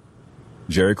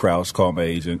 Jerry Krause called my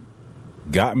agent,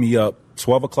 got me up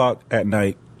 12 o'clock at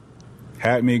night,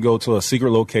 had me go to a secret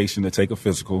location to take a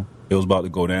physical, It was about to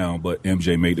go down, but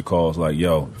MJ made the calls like,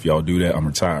 yo, if y'all do that, I'm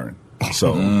retiring.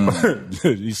 So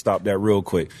you stopped that real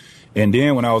quick. And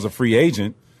then when I was a free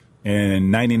agent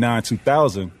in 99,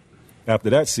 2000, after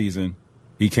that season,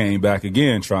 he came back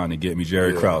again trying to get me,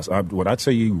 Jerry Krause. When I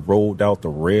tell you he rolled out the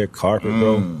red carpet,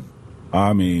 bro,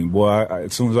 I mean, boy,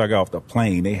 as soon as I got off the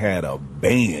plane, they had a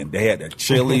band. They had the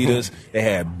cheerleaders. They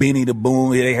had Benny the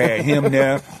Boom. They had him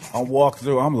there. I'm walking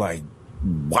through. I'm like,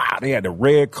 wow, they had the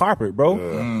red carpet,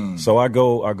 bro. So I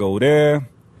go there.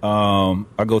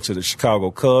 I go to the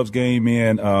Chicago Cubs game,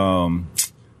 man.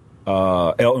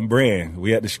 Elton Brand.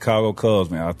 We had the Chicago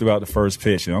Cubs, man. I threw out the first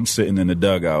pitch, and I'm sitting in the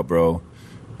dugout, bro.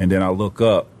 And then I look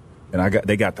up, and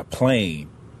they got the plane,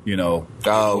 you know,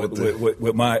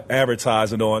 with my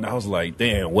advertising on. I was like,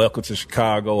 damn, welcome to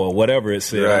Chicago or whatever it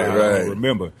said. I don't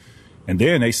remember. And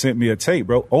then they sent me a tape,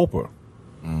 bro.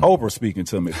 Oprah speaking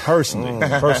to me personally,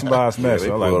 personalized message.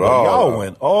 I'm like, y'all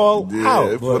went all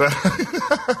out. But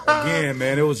again,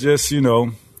 man, it was just, you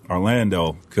know,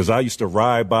 Orlando, because I used to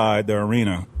ride by the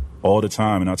arena all the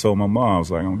time, and I told my mom, I was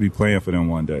like, I'm going to be playing for them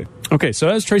one day. Okay, so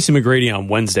that was Tracy McGrady on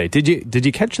Wednesday. Did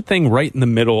you catch the thing right in the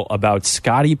middle about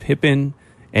Scottie Pippen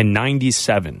and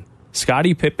 97?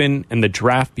 Scottie Pippen and the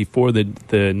draft before the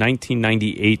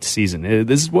 1998 season.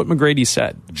 This is what McGrady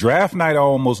said. Draft night, I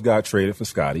almost got traded for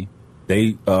Scottie.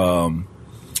 They the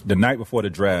night before the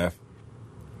draft,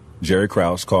 Jerry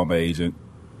Krause called my agent,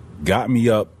 got me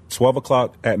up 12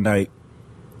 o'clock at night,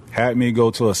 had me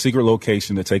go to a secret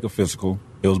location to take a physical.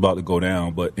 It was about to go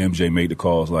down, but MJ made the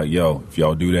calls like, yo, if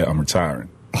y'all do that, I'm retiring.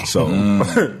 So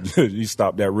you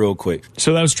stopped that real quick.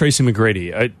 So that was Tracy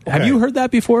McGrady. Have you heard that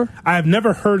before? I have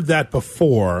never heard that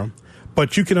before,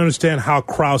 but you can understand how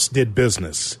Krause did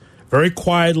business. Very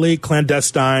quietly,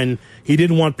 clandestine. He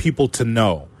didn't want people to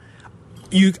know.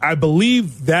 I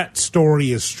believe that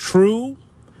story is true.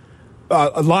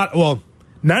 90%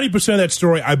 of that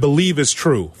story I believe is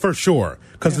true, for sure,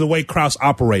 because of the way Krause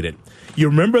operated. You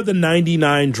remember the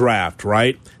 99 draft,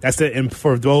 right? That's and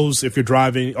for those, if you're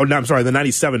driving, the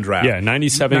 97 draft. Yeah,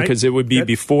 97, because it would be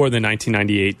before the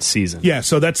 1998 season. Yeah,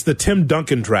 so that's the Tim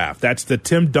Duncan draft. That's the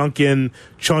Tim Duncan,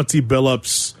 Chauncey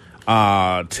Billups,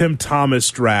 Tim Thomas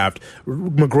draft.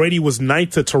 McGrady was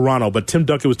ninth to Toronto, but Tim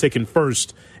Duncan was taken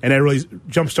first, and that really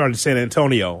jump-started San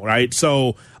Antonio, right?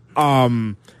 So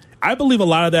I believe a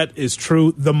lot of that is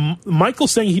true. Michael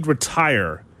saying he'd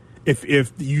retire if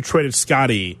you traded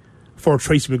Scottie for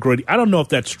Tracy McGrady, I don't know if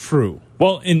that's true.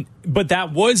 Well, but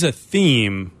that was a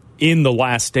theme in The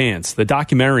Last Dance, the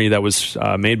documentary that was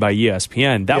made by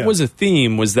ESPN. That was a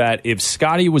theme, was that if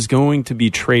Scottie was going to be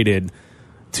traded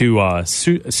to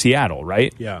Seattle,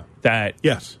 right? Yeah. That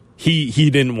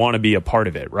he didn't want to be a part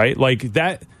of it, right? Like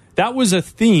that was a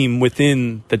theme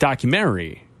within the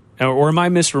documentary. Or am I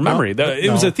misremembering? It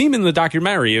was a theme in the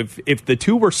documentary. If the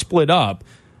two were split up,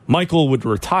 Michael would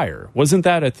retire. Wasn't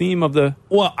that a theme of the...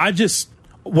 Well,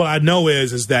 what I know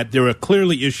is that there are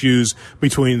clearly issues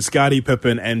between Scottie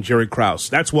Pippen and Jerry Krause.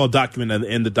 That's well documented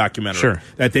in the documentary. Sure.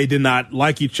 That they did not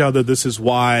like each other. This is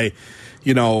why,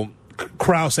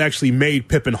 Krause actually made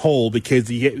Pippen whole, because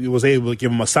he was able to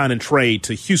give him a sign and trade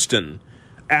to Houston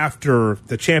after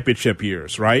the championship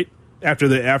years, right? After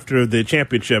the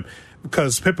championship,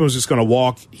 because Pippen was just going to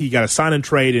walk. He got a sign and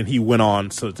trade, and he went on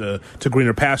to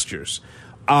greener pastures.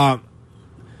 I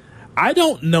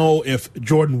don't know if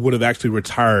Jordan would have actually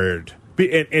retired,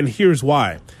 and here's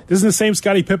why. This is the same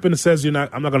Scottie Pippen that says, I'm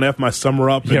not going to F my summer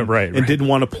up, and didn't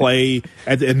want to play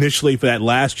initially for that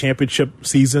last championship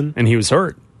season. And he was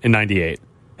hurt in 98.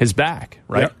 His back,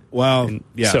 right? Yeah. Well,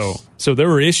 yes. So there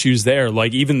were issues there.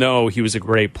 Like, even though he was a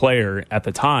great player at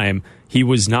the time, he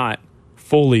was not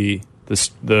fully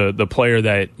the player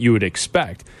that you would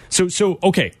expect. So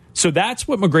that's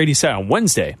what McGrady said on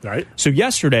Wednesday. Right. So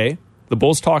yesterday, the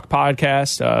Bulls Talk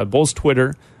podcast, Bulls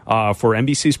Twitter for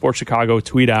NBC Sports Chicago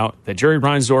tweet out that Jerry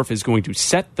Reinsdorf is going to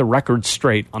set the record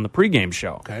straight on the pregame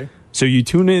show. Okay. So you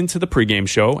tune into the pregame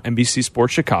show, NBC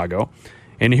Sports Chicago,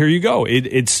 and here you go.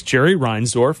 It's Jerry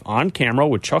Reinsdorf on camera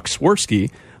with Chuck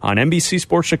Swirsky on NBC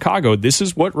Sports Chicago. This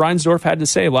is what Reinsdorf had to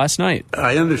say last night.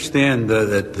 I understand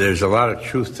that there's a lot of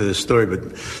truth to this story,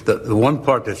 but the one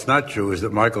part that's not true is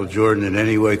that Michael Jordan in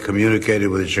any way communicated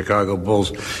with the Chicago Bulls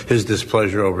his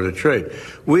displeasure over the trade.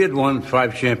 We had won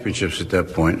 5 championships at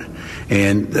that point,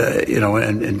 and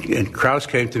and Krause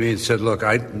came to me and said, "Look,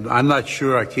 I'm not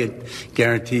sure. I can't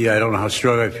guarantee. I don't know how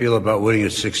strong I feel about winning a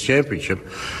 6th championship."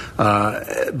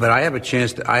 But I have a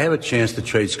chance to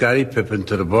trade Scottie Pippen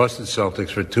to the Boston Celtics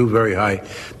for 2 very high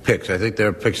picks. I think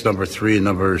they're picks number 3 and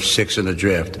number 6 in the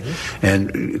draft. Mm-hmm.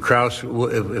 And Krause,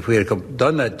 if we had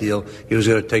done that deal, he was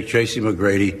going to take Tracy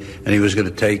McGrady and he was going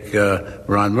to take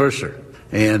Ron Mercer.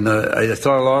 And I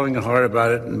thought long and hard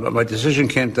about it, and my decision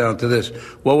came down to this: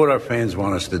 what would our fans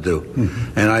want us to do?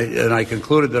 Mm-hmm. And I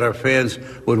concluded that our fans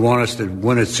would want us to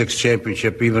win a sixth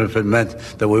championship, even if it meant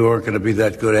that we weren't going to be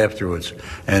that good afterwards.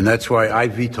 And that's why I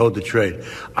vetoed the trade.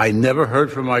 I never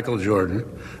heard from Michael Jordan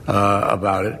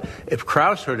about it. If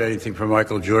Krause heard anything from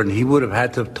Michael Jordan, he would have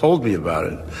had to have told me about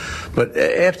it. But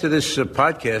after this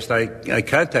podcast, I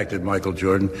contacted Michael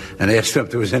Jordan and asked him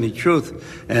if there was any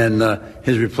truth. And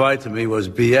his reply to me was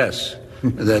BS.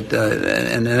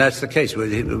 And that's the case.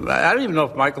 I don't even know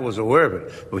if Michael was aware of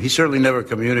it. But he certainly never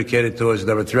communicated to us,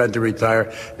 never threatened to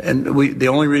retire. And the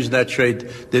only reason that trade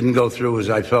didn't go through was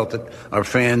I felt that our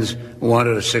fans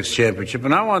wanted a sixth championship,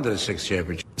 and I wanted a sixth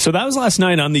championship. So that was last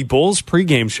night on the Bulls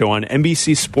pregame show on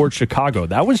NBC Sports Chicago.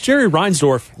 That was Jerry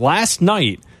Reinsdorf last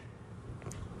night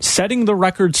setting the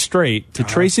record straight to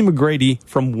Tracy McGrady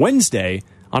from Wednesday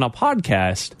on a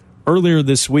podcast earlier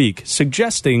this week,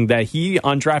 suggesting that he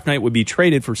on draft night would be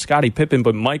traded for Scottie Pippen,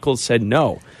 but Michael said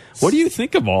no. What do you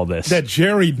think of all this? That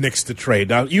Jerry nixed the trade.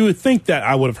 Now, you would think that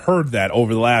I would have heard that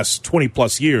over the last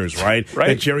 20-plus years, right?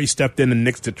 That Jerry stepped in and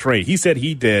nixed the trade. He said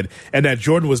he did, and that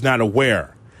Jordan was not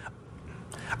aware.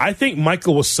 I think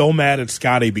Michael was so mad at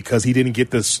Scottie because he didn't get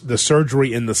the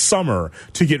surgery in the summer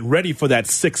to get ready for that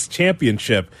sixth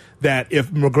championship that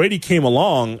if McGrady came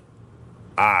along,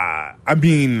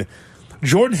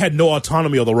 Jordan had no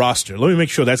autonomy of the roster. Let me make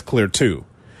sure that's clear, too.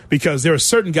 Because there are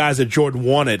certain guys that Jordan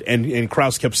wanted, and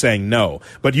Krause kept saying no.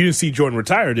 But you didn't see Jordan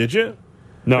retire, did you?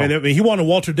 No. And he wanted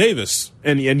Walter Davis,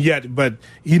 but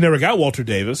he never got Walter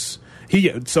Davis.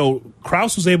 So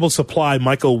Krause was able to supply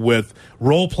Michael with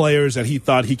role players that he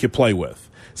thought he could play with.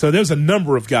 So there's a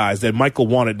number of guys that Michael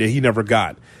wanted that he never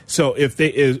got. So if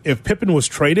Pippen was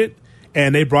traded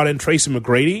and they brought in Tracy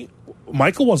McGrady,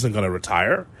 Michael wasn't going to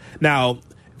retire. Now,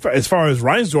 as far as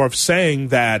Reinsdorf saying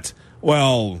that,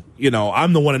 well,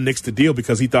 I'm the one that nixed the deal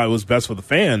because he thought it was best for the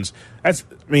fans. It's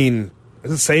the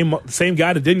same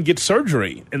guy that didn't get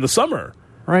surgery in the summer.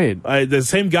 Right. The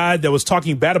same guy that was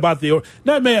talking bad about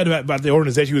not mad about the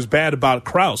organization, he was bad about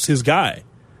Krause, his guy.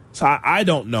 So I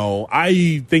don't know.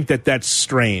 I think that's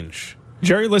strange.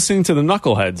 Jerry listening to the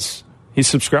Knuckleheads, he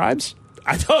subscribes?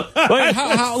 I don't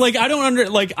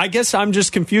I guess I'm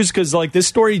just confused because this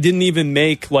story didn't even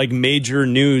make major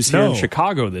news here in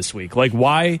Chicago this week.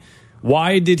 Why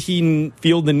did he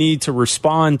feel the need to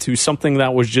respond to something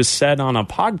that was just said on a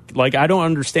pod? I don't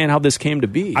understand how this came to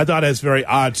be. I thought it's very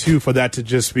odd too for that to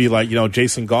just be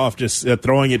Jason Goff just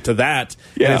throwing it to that.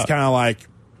 Yeah. And it's kind of I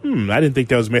didn't think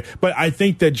that was made. But I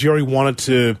think that Jerry wanted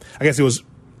to. I guess it was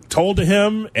told to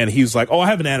him, and he's like, I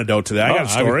have an antidote to that. I got a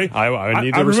story. I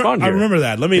need to respond here. I remember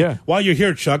that. While you're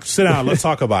here, Chuck, sit down. Let's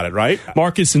talk about it, right?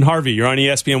 Marcus and Harvey, you're on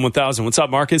ESPN 1000. What's up,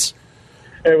 Marcus?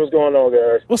 Hey, what's going on,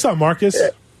 guys? What's up, Marcus?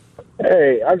 Yeah.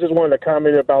 Hey, I just wanted to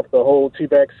comment about the whole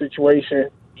T-Back situation.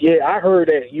 Yeah, I heard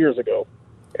that years ago,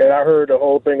 and I heard the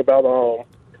whole thing about how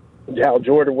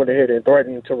Jordan went ahead and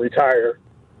threatened to retire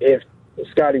if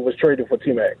Scottie was traded for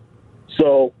T-Mac.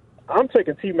 So I'm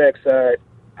taking T-Mac's side.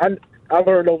 I've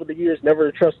learned over the years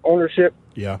never to trust ownership.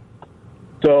 Yeah.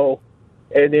 So,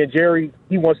 and then Jerry,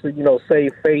 he wants to,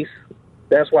 save face.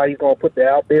 That's why he's going to put that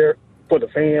out there for the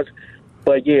fans.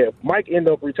 But, yeah, Mike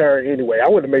ended up retiring anyway. I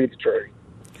would have made the trade.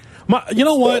 You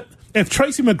know what? If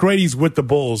Tracy McGrady's with the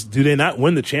Bulls, do they not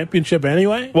win the championship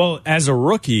anyway? Well, as a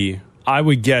rookie, I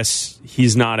would guess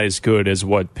he's not as good as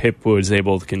what Pip was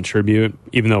able to contribute,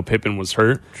 even though Pippen was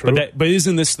hurt. True. But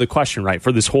isn't this the question, right,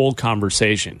 for this whole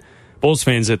conversation? Bulls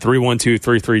fans at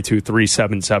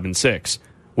 312-332-3776.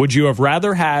 Would you have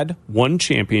rather had one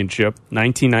championship,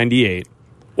 1998,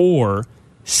 or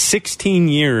 16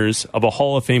 years of a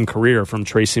Hall of Fame career from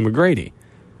Tracy McGrady?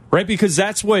 Right? Because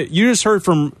that's what you just heard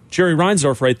from Jerry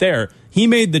Reinsdorf right there. He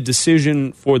made the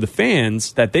decision for the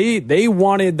fans that they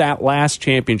wanted that last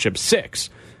championship, 6.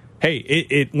 Hey,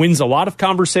 it wins a lot of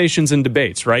conversations and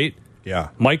debates, right? Yeah.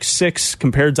 Mike's 6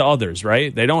 compared to others,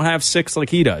 right? They don't have 6 like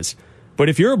he does. But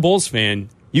if you're a Bulls fan,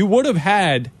 you would have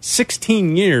had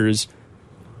 16 years,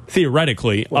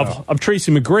 theoretically, of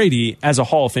Tracy McGrady as a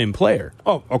Hall of Fame player.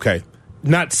 Oh, okay.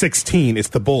 Not 16, it's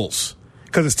the Bulls.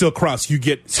 Because it's still cross. You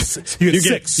get 6. You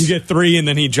get 3, and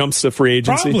then he jumps to free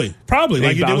agency. Probably.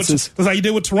 Like you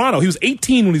did with Toronto. He was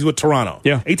 18 when he was with Toronto.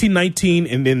 Yeah. 18, 19,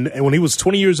 and then when he was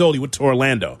 20 years old, he went to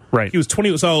Orlando. Right. He was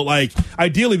 20. So,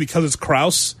 ideally, because it's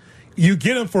Krause, you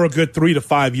get him for a good 3 to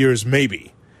 5 years,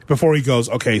 maybe, before he goes,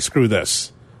 okay, screw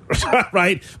this.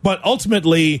 Right? But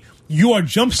ultimately, you are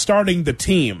jump-starting the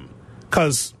team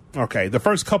because, the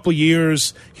first couple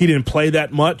years, he didn't play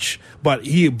that much, but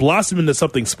he blossomed into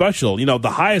something special. The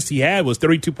highest he had was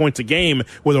 32 points a game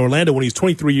with Orlando when he was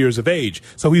 23 years of age.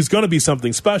 So he's going to be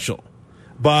something special.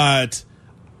 But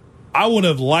I would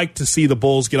have liked to see the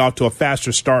Bulls get off to a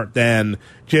faster start than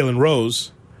Jalen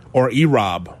Rose or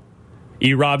E-Rob.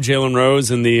 E-Rob, Jalen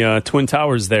Rose, and the Twin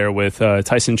Towers there with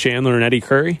Tyson Chandler and Eddie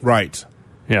Curry. Right.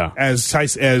 Yeah.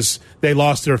 As they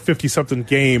lost their 50-something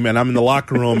game, and I'm in the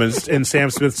locker room, and Sam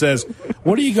Smith says,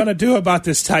 "What are you going to do about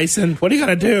this, Tyson? What are you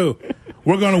going to do?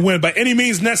 We're going to win by any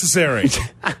means necessary."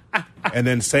 And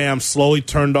then Sam slowly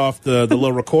turned off the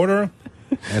little recorder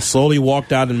and slowly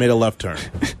walked out and made a left turn.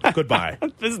 Goodbye.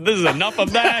 This is enough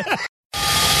of that.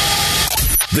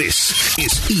 This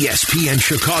is ESPN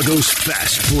Chicago's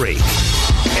Fast Break.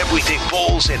 Everything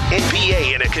Bulls and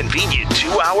NBA in a convenient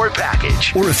 2-hour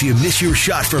package. Or if you miss your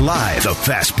shot for live, the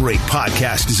Fast Break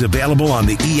podcast is available on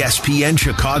the ESPN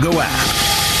Chicago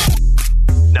app.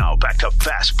 Now back to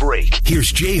Fast Break.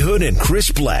 Here's Jay Hood and Chris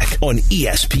Black on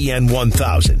ESPN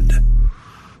 1000.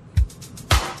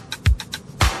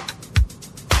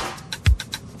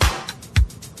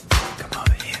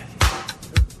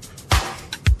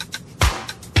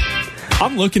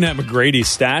 I'm looking at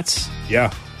McGrady's stats.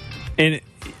 Yeah. And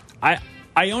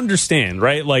I understand,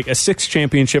 right? Like a 6th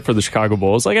championship for the Chicago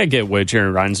Bulls. Like I get what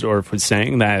Jaron Reinsdorf was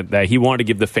saying, that he wanted to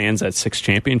give the fans that 6th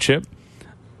championship.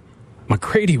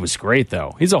 McGrady was great,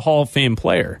 though. He's a Hall of Fame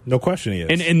player. No question he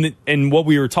is. And what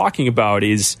we were talking about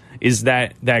is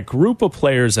that group of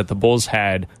players that the Bulls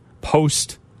had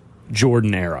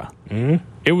post-Jordan era. Mm-hmm.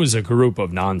 It was a group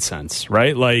of nonsense,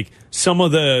 right? Like some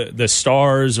of the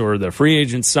stars or the free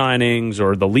agent signings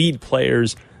or the lead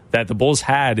players that the Bulls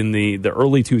had in the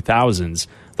early 2000s,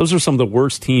 those are some of the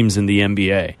worst teams in the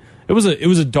NBA. It was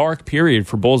a dark period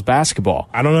for Bulls basketball.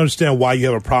 I don't understand why you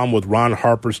have a problem with Ron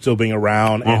Harper still being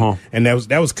around, and that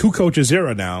was Kukoc's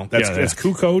era now. That's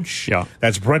Kukoc. Yeah.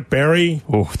 That's Brett Barry.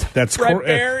 Ooh, that's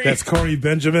Barry. That's Corey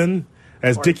Benjamin.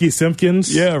 That's Dickie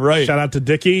Simpkins. Yeah, right. Shout out to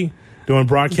Dickie doing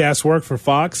broadcast work for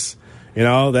Fox. You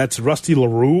know, that's Rusty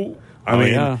LaRue.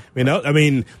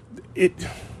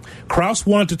 Krause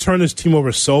wanted to turn this team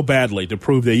over so badly to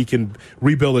prove that he can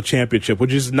rebuild a championship,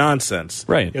 which is nonsense.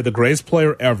 Right. You're the greatest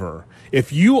player ever.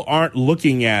 If you aren't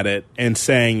looking at it and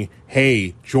saying,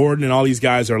 hey, Jordan and all these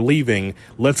guys are leaving,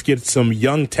 let's get some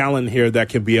young talent here that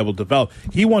can be able to develop.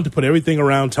 He wanted to put everything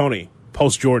around Tony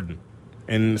post-Jordan.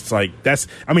 And it's like,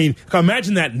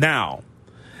 imagine that now.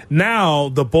 Now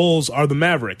the Bulls are the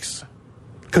Mavericks.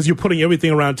 Because you're putting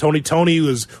everything around Tony. Tony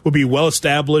would be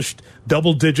well-established,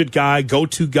 double-digit guy,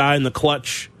 go-to guy in the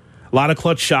clutch. A lot of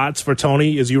clutch shots for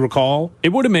Tony, as you recall. It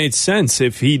would have made sense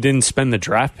if he didn't spend the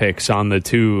draft picks on the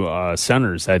 2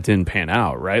 centers that didn't pan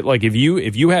out, right? Like if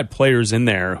you had players in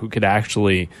there who could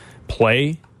actually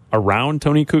play around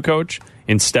Tony Kukoc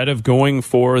instead of going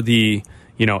for the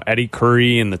Eddie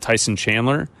Curry and the Tyson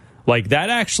Chandler. Like that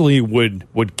actually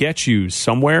would get you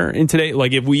somewhere in today.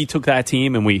 Like if we took that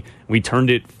team and we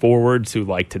turned it forward to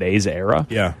like today's era.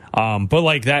 Yeah. But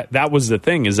like that was the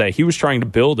thing, is that he was trying to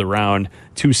build around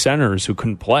 2 centers who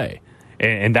couldn't play.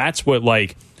 And that's what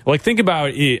like think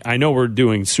about it. I know we're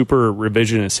doing super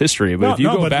revisionist history, but if you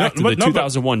go back to the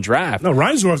 2001 draft. No,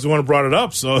 Reinsdorf's the one who brought it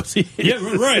up. So yeah,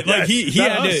 right. Like he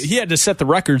had to set the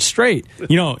record straight.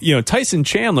 Tyson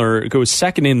Chandler goes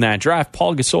 2nd in that draft.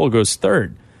 Paul Gasol goes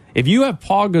 3rd. If you have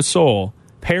Paul Gasol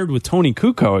paired with Tony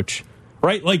Kukoc,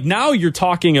 right? Like now you're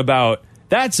talking about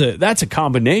that's a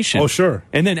combination. Oh, sure.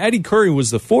 And then Eddie Curry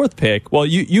was the 4th pick. Well,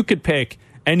 you could pick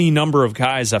any number of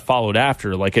guys that followed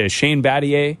after. Like Shane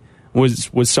Battier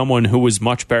was someone who was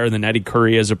much better than Eddie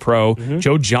Curry as a pro. Mm-hmm.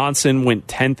 Joe Johnson went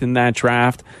 10th in that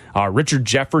draft. Richard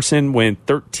Jefferson went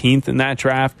 13th in that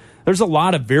draft. There's a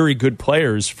lot of very good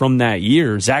players from that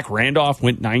year. Zach Randolph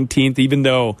went 19th, even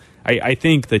though I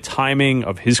think the timing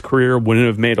of his career wouldn't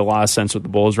have made a lot of sense with the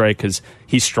Bulls, right? Because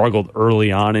he struggled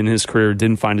early on in his career,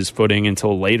 didn't find his footing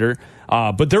until later.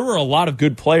 But there were a lot of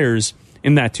good players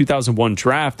in that 2001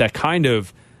 draft that kind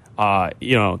of,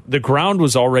 the ground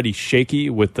was already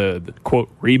shaky with the quote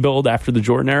rebuild after the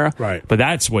Jordan era. Right. But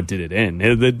that's what did it in.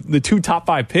 The 2 top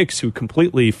 5 picks who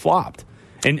completely flopped.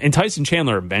 And Tyson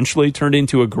Chandler eventually turned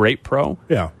into a great pro.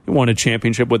 Yeah. He won a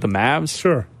championship with the Mavs.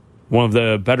 Sure. One of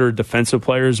the better defensive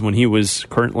players when he was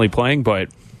currently playing. But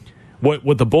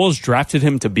what the Bulls drafted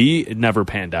him to be, it never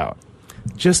panned out.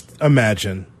 Just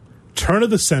imagine, turn of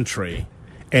the century,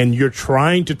 and you're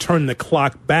trying to turn the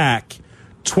clock back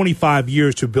 25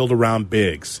 years to build around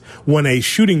bigs when a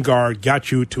shooting guard got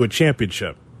you to a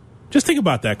championship. Just think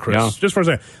about that, Chris. Yeah. Just for a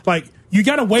second. Like, you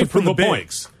got away from the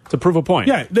bigs. To prove a point.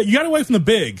 Yeah, you got away from the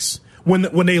bigs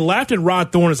when they laughed at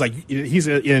Rod Thorne, it's like he's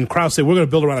in Krause said, we're going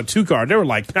to build around a 2-guard. They were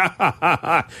like,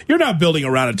 you're not building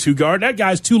around a 2-guard. That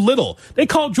guy's too little. They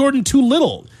called Jordan too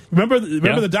little. Remember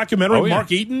the documentary,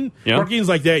 Mark Eaton? Yeah. Mark Eaton's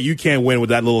like, you can't win with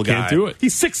that little guy. Can't do it.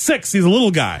 He's 6'6". He's a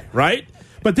little guy, right?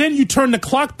 But then you turn the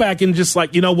clock back and just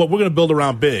like, you know what, we're going to build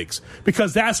around bigs.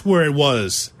 Because that's where it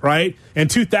was, right? In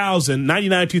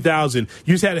 99, 2000,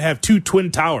 you just had to have 2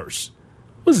 twin towers.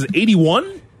 What is it,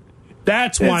 81?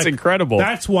 That's incredible.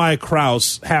 That's why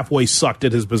Krause halfway sucked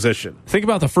at his position. Think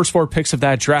about the first 4 picks of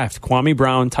that draft. Kwame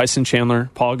Brown, Tyson Chandler,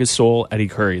 Paul Gasol, Eddie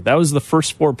Curry. That was the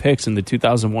first 4 picks in the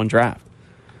 2001 draft.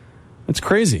 That's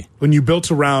crazy. When you built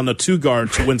around a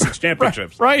 2-guard to win 6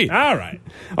 championships. Right. All right.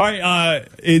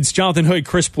 It's Jonathan Hood,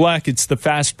 Chris Black. It's the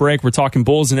Fast Break. We're talking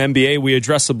Bulls and NBA. We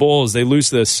address the Bulls. They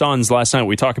lose to the Suns last night.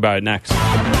 We talk about it next.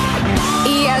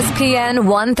 ESPN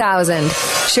 1000,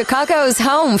 Chicago's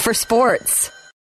home for sports.